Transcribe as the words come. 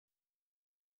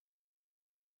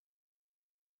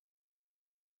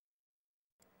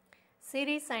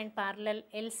series and parallel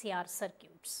LCR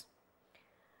circuits.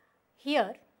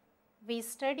 Here we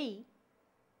study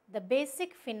the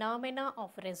basic phenomena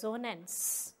of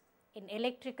resonance in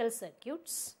electrical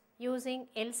circuits using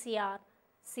LCR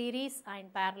series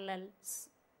and parallel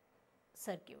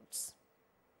circuits.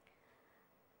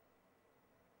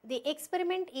 The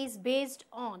experiment is based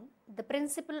on the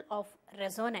principle of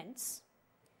resonance.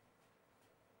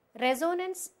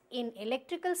 Resonance in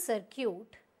electrical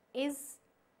circuit is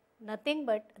nothing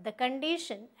but the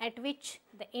condition at which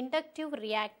the inductive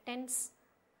reactance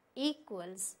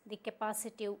equals the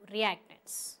capacitive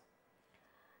reactance.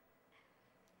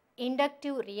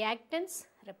 Inductive reactance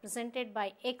represented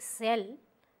by XL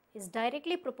is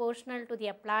directly proportional to the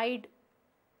applied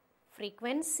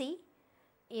frequency,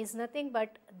 is nothing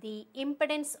but the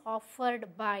impedance offered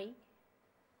by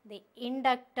the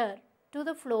inductor to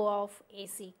the flow of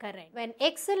AC current. When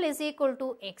XL is equal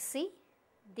to XC,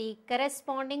 the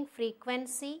corresponding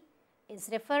frequency is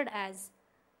referred as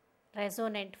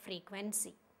resonant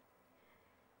frequency.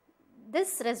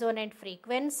 This resonant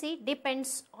frequency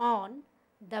depends on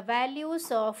the values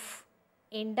of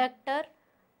inductor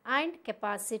and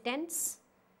capacitance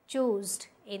chosen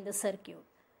in the circuit.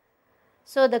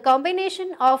 So, the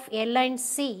combination of L and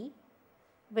C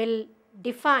will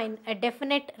define a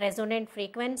definite resonant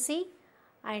frequency,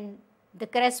 and the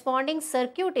corresponding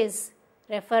circuit is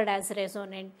referred as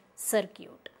resonant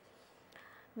circuit.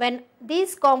 When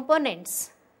these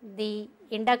components, the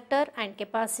inductor and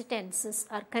capacitances,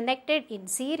 are connected in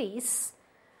series,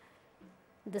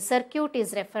 the circuit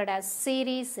is referred as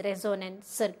series resonant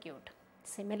circuit.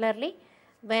 Similarly,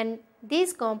 when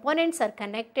these components are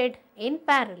connected in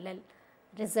parallel,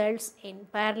 results in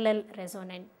parallel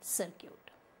resonant circuit.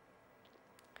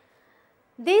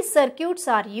 These circuits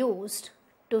are used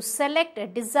to select a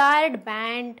desired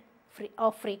band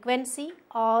of frequency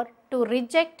or to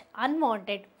reject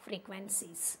unwanted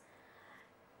frequencies.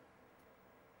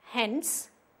 Hence,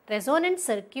 resonant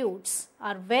circuits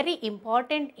are very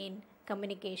important in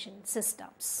communication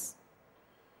systems.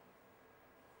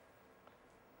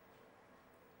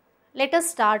 Let us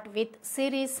start with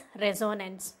series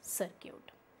resonance circuit.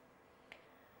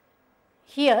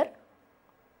 Here,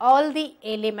 all the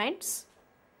elements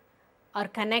are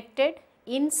connected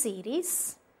in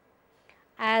series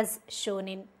as shown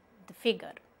in the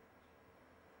figure,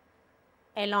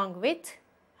 along with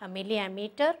a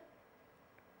milliammeter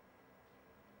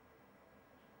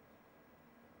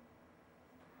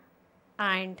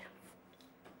and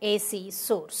AC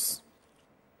source.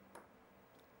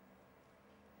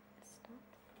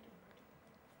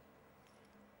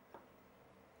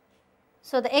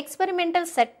 So, the experimental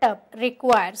setup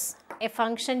requires a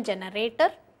function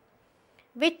generator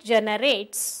which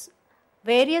generates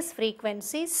various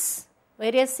frequencies,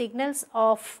 various signals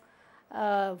of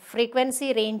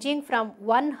frequency ranging from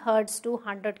 1 Hertz to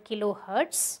 100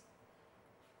 kilohertz.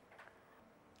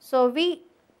 So, we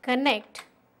connect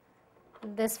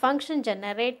this function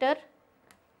generator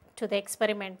to the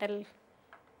experimental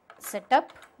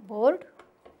setup board,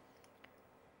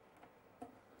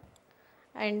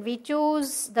 and we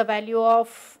choose the value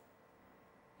of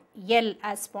L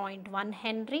as 0.1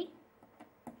 Henry,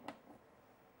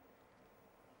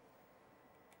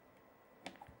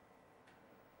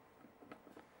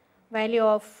 value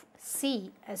of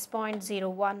C as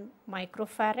 0.01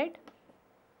 microfarad,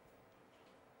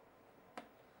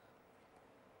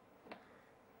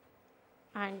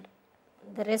 and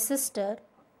the resistor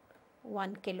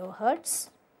 1 kilohertz.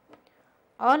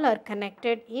 All are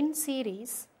connected in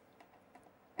series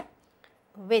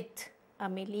with a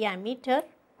milliammeter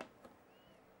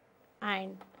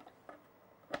and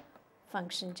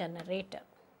function generator.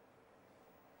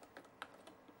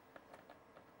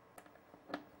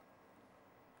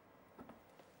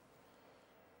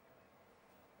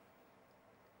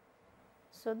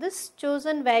 So, this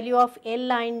chosen value of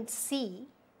L and C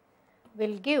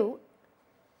will give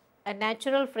a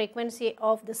natural frequency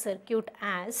of the circuit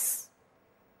as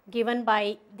given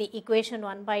by the equation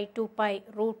 1 by 2 pi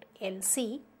root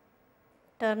LC,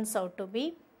 turns out to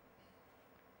be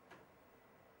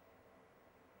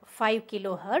 5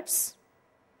 kilohertz.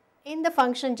 In the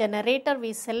function generator,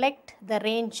 we select the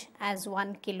range as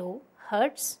 1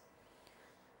 kilohertz,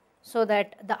 so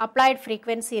that the applied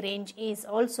frequency range is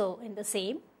also in the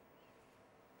same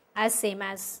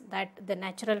as that the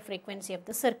natural frequency of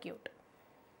the circuit.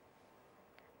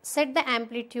 Set the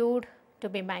amplitude to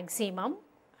be maximum,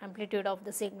 amplitude of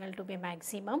the signal to be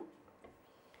maximum.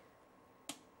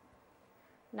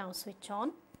 Now switch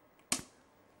on.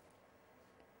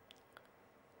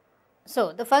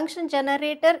 So, the function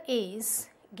generator is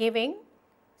giving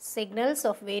signals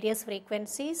of various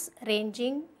frequencies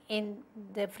ranging in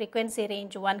the frequency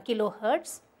range 1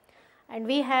 kilohertz, and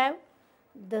we have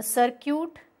the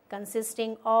circuit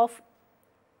consisting of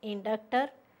inductor,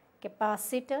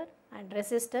 capacitor and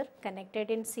resistor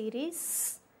connected in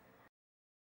series.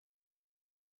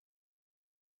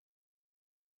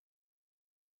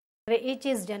 Each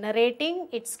is generating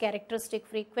its characteristic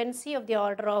frequency of the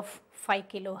order of 5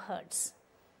 kilohertz.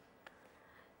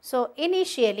 So,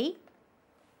 initially,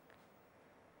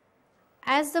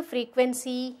 as the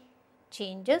frequency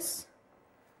changes,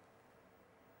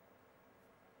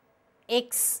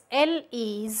 XL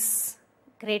is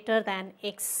greater than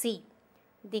XC.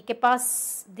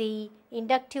 The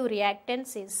inductive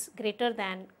reactance is greater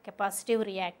than capacitive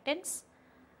reactance.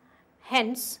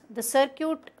 Hence, the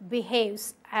circuit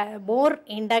behaves more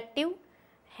inductive.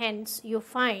 Hence, you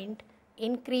find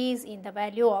increase in the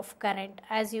value of current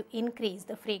as you increase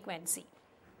the frequency.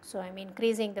 So, I am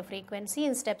increasing the frequency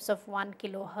in steps of 1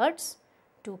 kilohertz,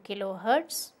 2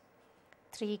 kilohertz,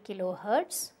 3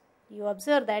 kilohertz. You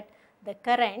observe that the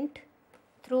current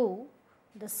through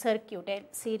the circuit, a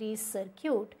series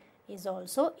circuit, is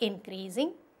also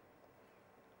increasing.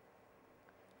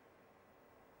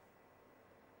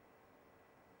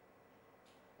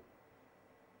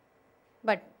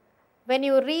 But when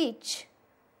you reach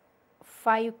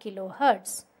 5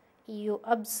 kilohertz, you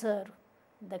observe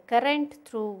the current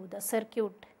through the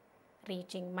circuit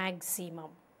reaching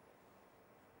maximum.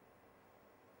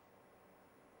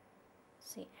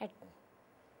 See, at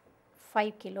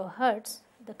 5 kilohertz,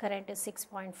 the current is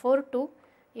 6.42.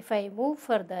 If I move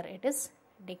further, it is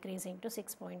decreasing to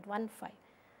 6.15.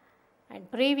 And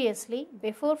previously,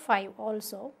 before 5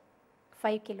 also,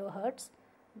 5 kilohertz,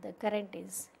 the current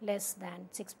is less than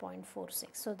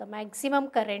 6.46. So, the maximum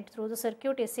current through the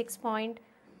circuit is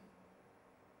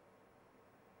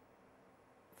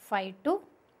 6.52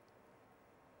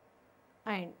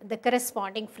 and the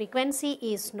corresponding frequency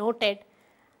is noted.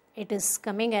 It is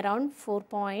coming around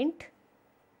 4.8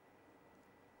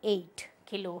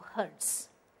 kilohertz.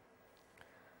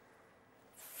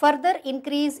 Further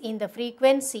increase in the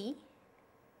frequency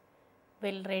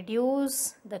will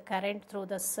reduce the current through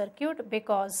the circuit,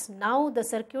 because now the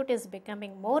circuit is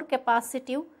becoming more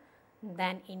capacitive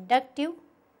than inductive,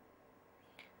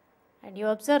 and you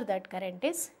observe that current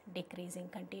is decreasing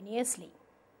continuously.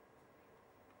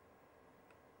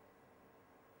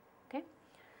 Okay.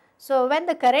 So, when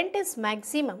the current is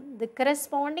maximum, the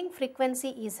corresponding frequency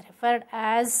is referred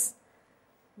as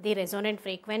the resonant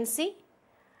frequency,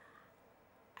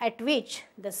 at which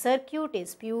the circuit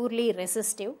is purely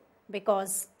resistive,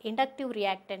 because inductive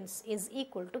reactance is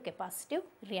equal to capacitive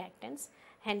reactance.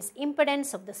 Hence,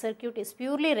 impedance of the circuit is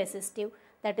purely resistive,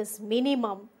 that is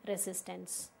minimum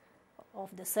resistance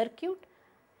of the circuit.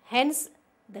 Hence,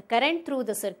 the current through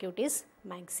the circuit is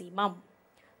maximum.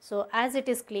 So, as it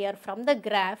is clear from the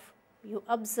graph, you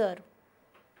observe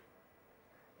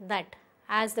that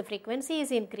as the frequency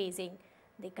is increasing,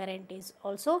 the current is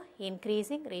also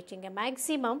increasing, reaching a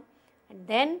maximum and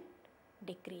then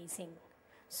decreasing.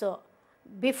 So,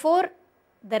 before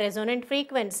the resonant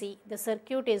frequency, the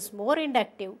circuit is more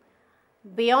inductive.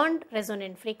 Beyond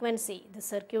resonant frequency, the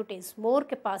circuit is more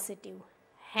capacitive.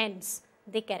 Hence,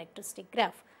 the characteristic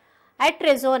graph. At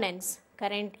resonance,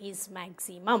 current is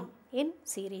maximum in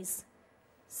series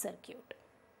circuit.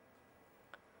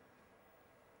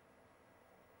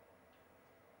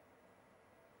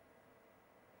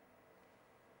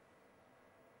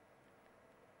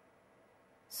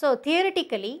 So,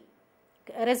 theoretically,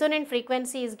 resonant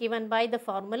frequency is given by the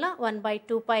formula 1 by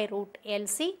 2 pi root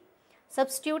LC.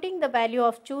 Substituting the value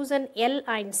of chosen L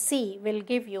and C will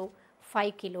give you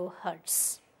 5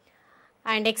 kilohertz.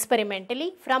 And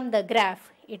experimentally, from the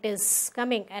graph, it is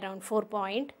coming around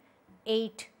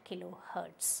 4.8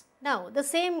 kilohertz. Now, the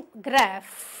same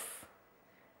graph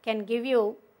can give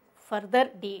you further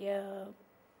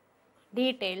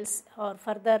details or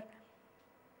further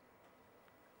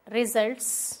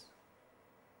results.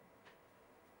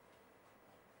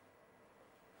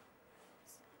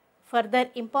 Further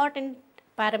important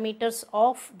parameters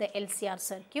of the LCR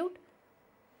circuit,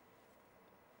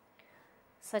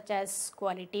 such as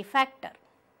quality factor.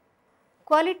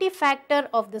 Quality factor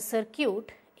of the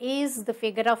circuit is the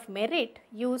figure of merit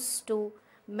used to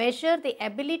measure the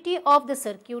ability of the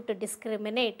circuit to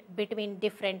discriminate between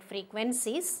different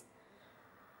frequencies,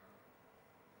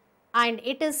 and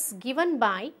it is given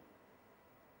by,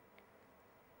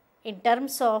 in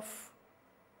terms of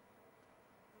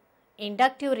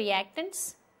inductive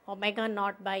reactance omega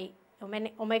naught L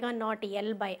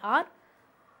by R,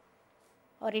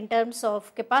 or in terms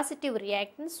of capacitive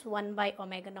reactance 1 by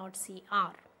omega naught C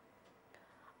R.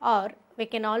 or we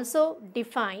can also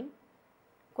define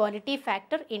quality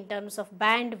factor in terms of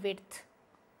bandwidth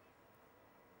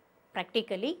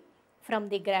practically from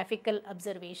the graphical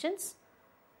observations.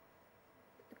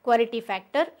 Quality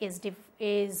factor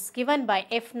is given by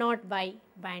F naught by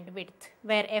bandwidth,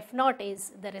 where F naught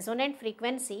is the resonant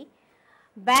frequency,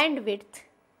 bandwidth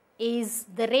is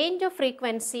the range of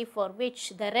frequency for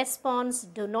which the response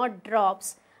do not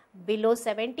drops below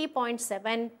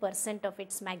 70.7% of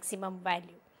its maximum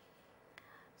value.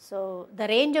 So, the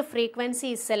range of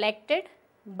frequency is selected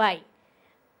by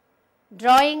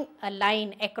drawing a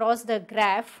line across the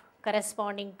graph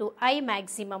corresponding to I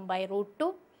maximum by root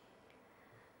 2,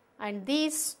 and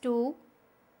these 2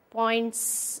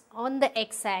 points on the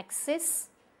x-axis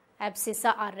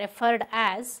abscissa are referred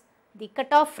as the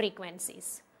cutoff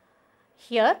frequencies.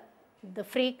 Here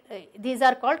these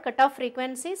are called cutoff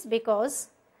frequencies because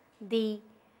the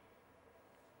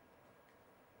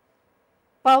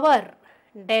power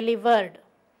delivered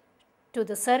to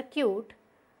the circuit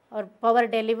or power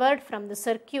delivered from the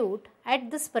circuit at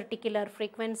this particular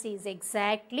frequency is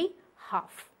exactly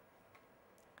half.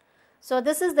 So,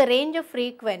 this is the range of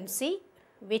frequency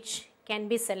which can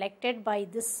be selected by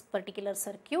this particular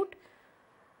circuit,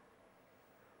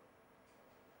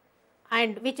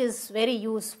 and which is very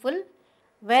useful,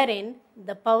 wherein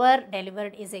the power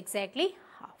delivered is exactly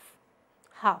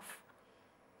half.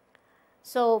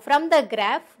 So, from the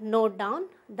graph note down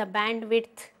the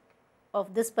bandwidth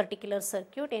of this particular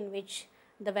circuit in which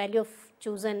the value of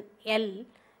chosen L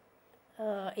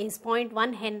is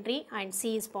 0.1 Henry and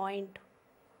C is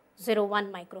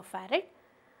 0.01 microfarad.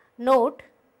 Note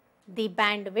the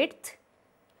bandwidth,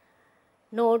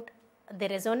 note the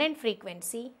resonant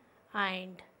frequency,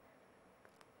 and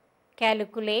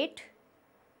calculate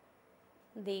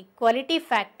the quality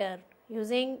factor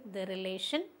using the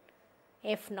relation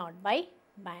F naught by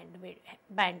bandwidth.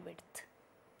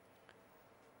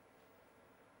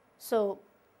 So,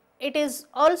 it is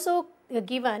also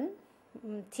given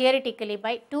theoretically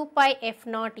by 2 pi F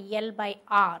naught L by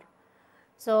R.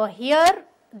 So, here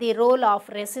the role of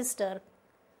resistor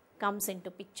comes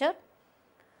into picture.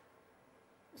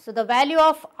 So, the value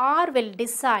of R will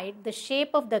decide the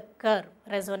shape of the curve,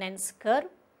 resonance curve.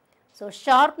 So,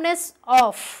 sharpness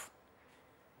of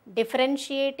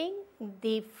differentiating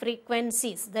the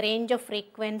frequencies, the range of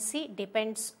frequency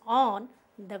depends on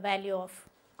the value of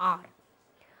R.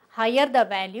 Higher the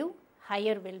value,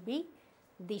 higher will be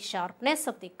the sharpness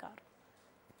of the curve,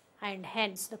 and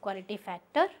hence the quality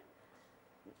factor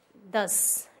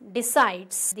thus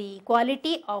decides the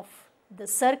quality of the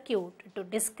circuit to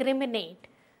discriminate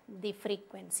the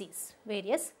frequencies,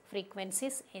 various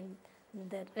frequencies in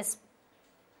the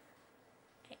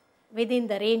within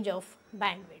the range of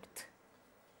bandwidth.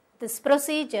 This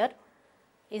procedure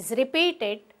is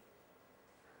repeated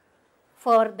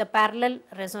for the parallel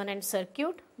resonant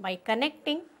circuit by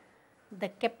connecting the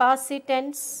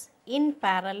capacitance in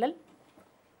parallel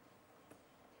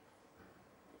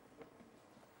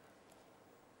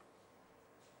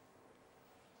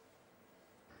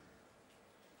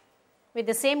with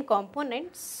the same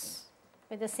components,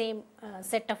 with the same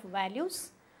set of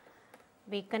values.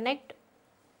 We connect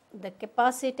the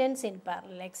capacitance in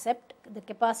parallel, except the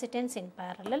capacitance in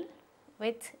parallel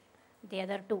with the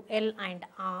other two L and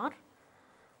R,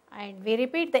 and we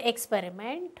repeat the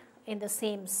experiment in the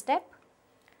same step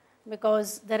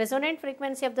because the resonant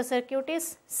frequency of the circuit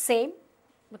is same,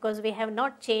 because we have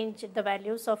not changed the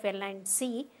values of L and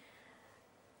C.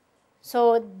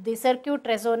 So, the circuit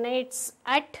resonates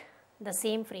at the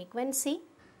same frequency,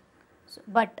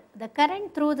 but the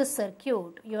current through the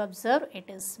circuit, you observe it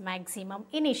is maximum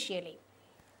initially.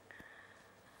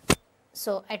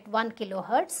 So, at 1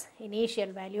 kilohertz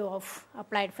initial value of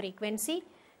applied frequency,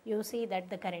 you see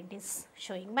that the current is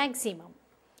showing maximum.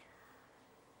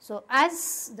 So,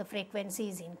 as the frequency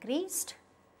is increased,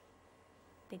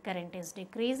 the current is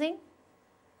decreasing,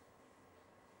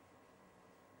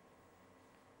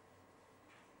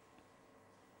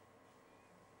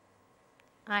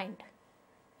 and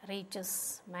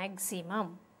reaches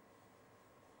maximum.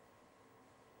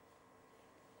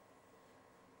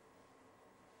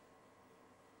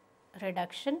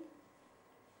 Reduction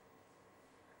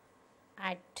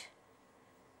at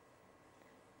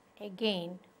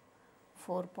again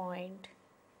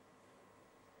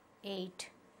 4.8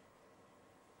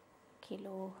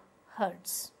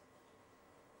 kilohertz.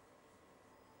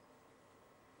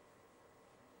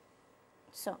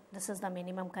 So, this is the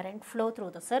minimum current flow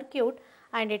through the circuit,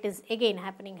 and it is again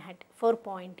happening at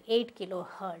 4.8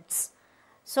 kilohertz.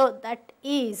 So, that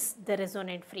is the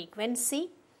resonant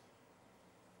frequency.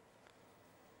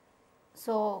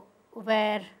 So,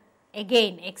 where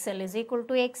again XL is equal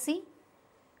to XC.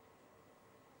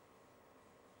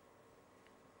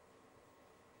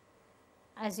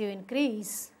 As you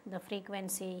increase the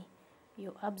frequency,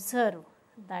 you observe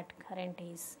that current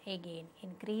is again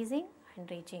increasing and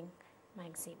reaching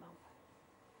maximum.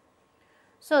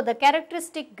 So, the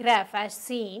characteristic graph as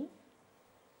seen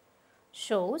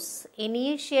shows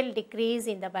initial decrease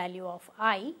in the value of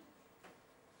I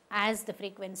as the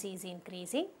frequency is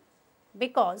increasing,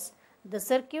 because the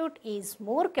circuit is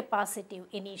more capacitive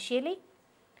initially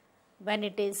when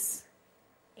it is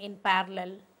in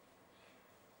parallel,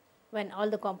 when all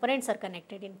the components are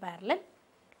connected in parallel,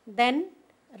 then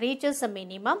reaches a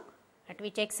minimum at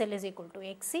which XL is equal to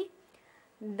XC.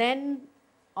 Then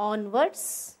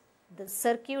onwards the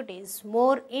circuit is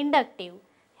more inductive,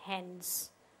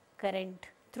 hence current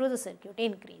through the circuit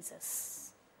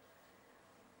increases.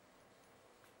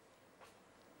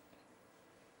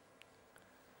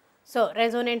 So,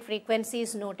 resonant frequency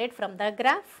is noted from the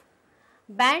graph.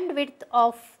 Bandwidth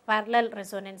of parallel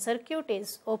resonant circuit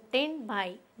is obtained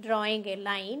by drawing a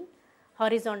line,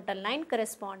 horizontal line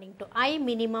corresponding to I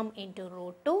minimum into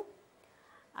rho 2,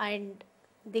 and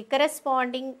the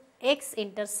corresponding x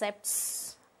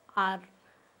intercepts are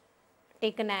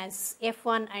taken as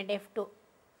F1 and F2,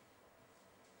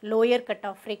 lower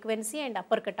cutoff frequency and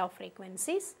upper cutoff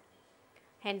frequencies.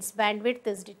 Hence, bandwidth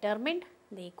is determined.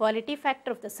 The quality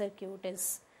factor of the circuit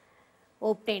is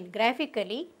obtained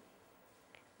graphically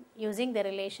using the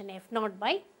relation F0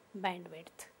 by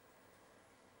bandwidth.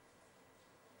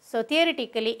 So,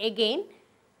 theoretically again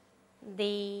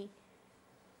the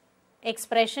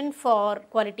expression for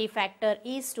quality factor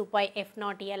is 2 pi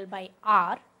F0 L by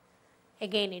R.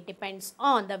 Again it depends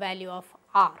on the value of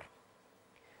R.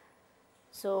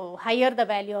 So, higher the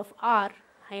value of R,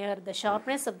 higher the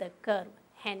sharpness of the curve,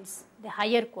 hence the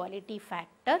higher quality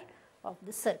factor of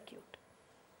the circuit.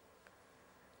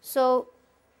 So,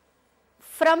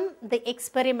 from the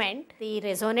experiment, the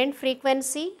resonant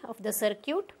frequency of the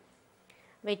circuit,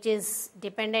 which is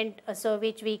dependent,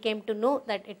 which we came to know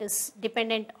that it is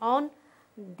dependent on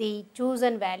the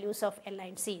chosen values of L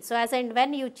and C. So, as and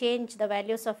when you change the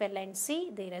values of L and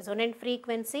C, the resonant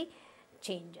frequency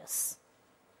changes,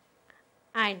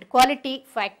 and quality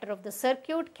factor of the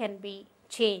circuit can be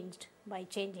changed by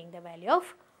changing the value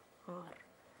of R.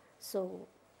 So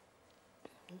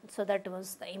that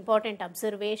was the important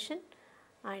observation,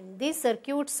 and these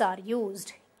circuits are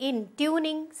used in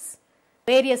tuning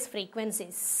various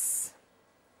frequencies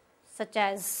such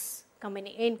as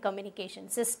in communication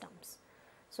systems.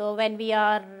 So, when we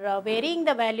are varying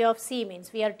the value of C,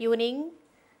 means we are tuning,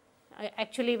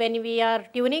 actually when we are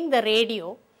tuning the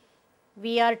radio,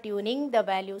 we are tuning the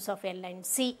values of L and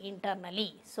C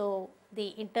internally. So,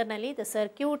 internally the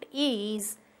circuit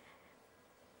is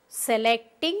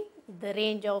selecting the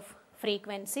range of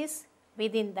frequencies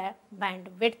within the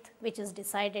bandwidth which is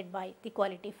decided by the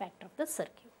quality factor of the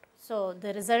circuit. So,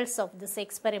 the results of this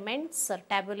experiments are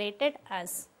tabulated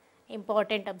as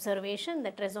important observation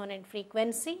that resonant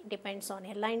frequency depends on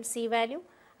L and C value,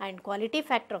 and quality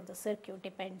factor of the circuit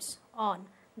depends on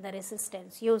the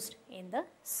resistance used in the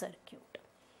circuit.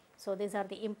 So, these are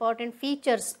the important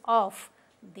features of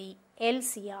the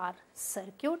LCR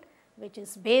circuit, which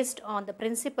is based on the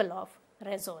principle of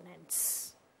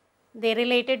resonance. The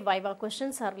related viva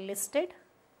questions are listed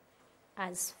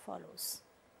as follows.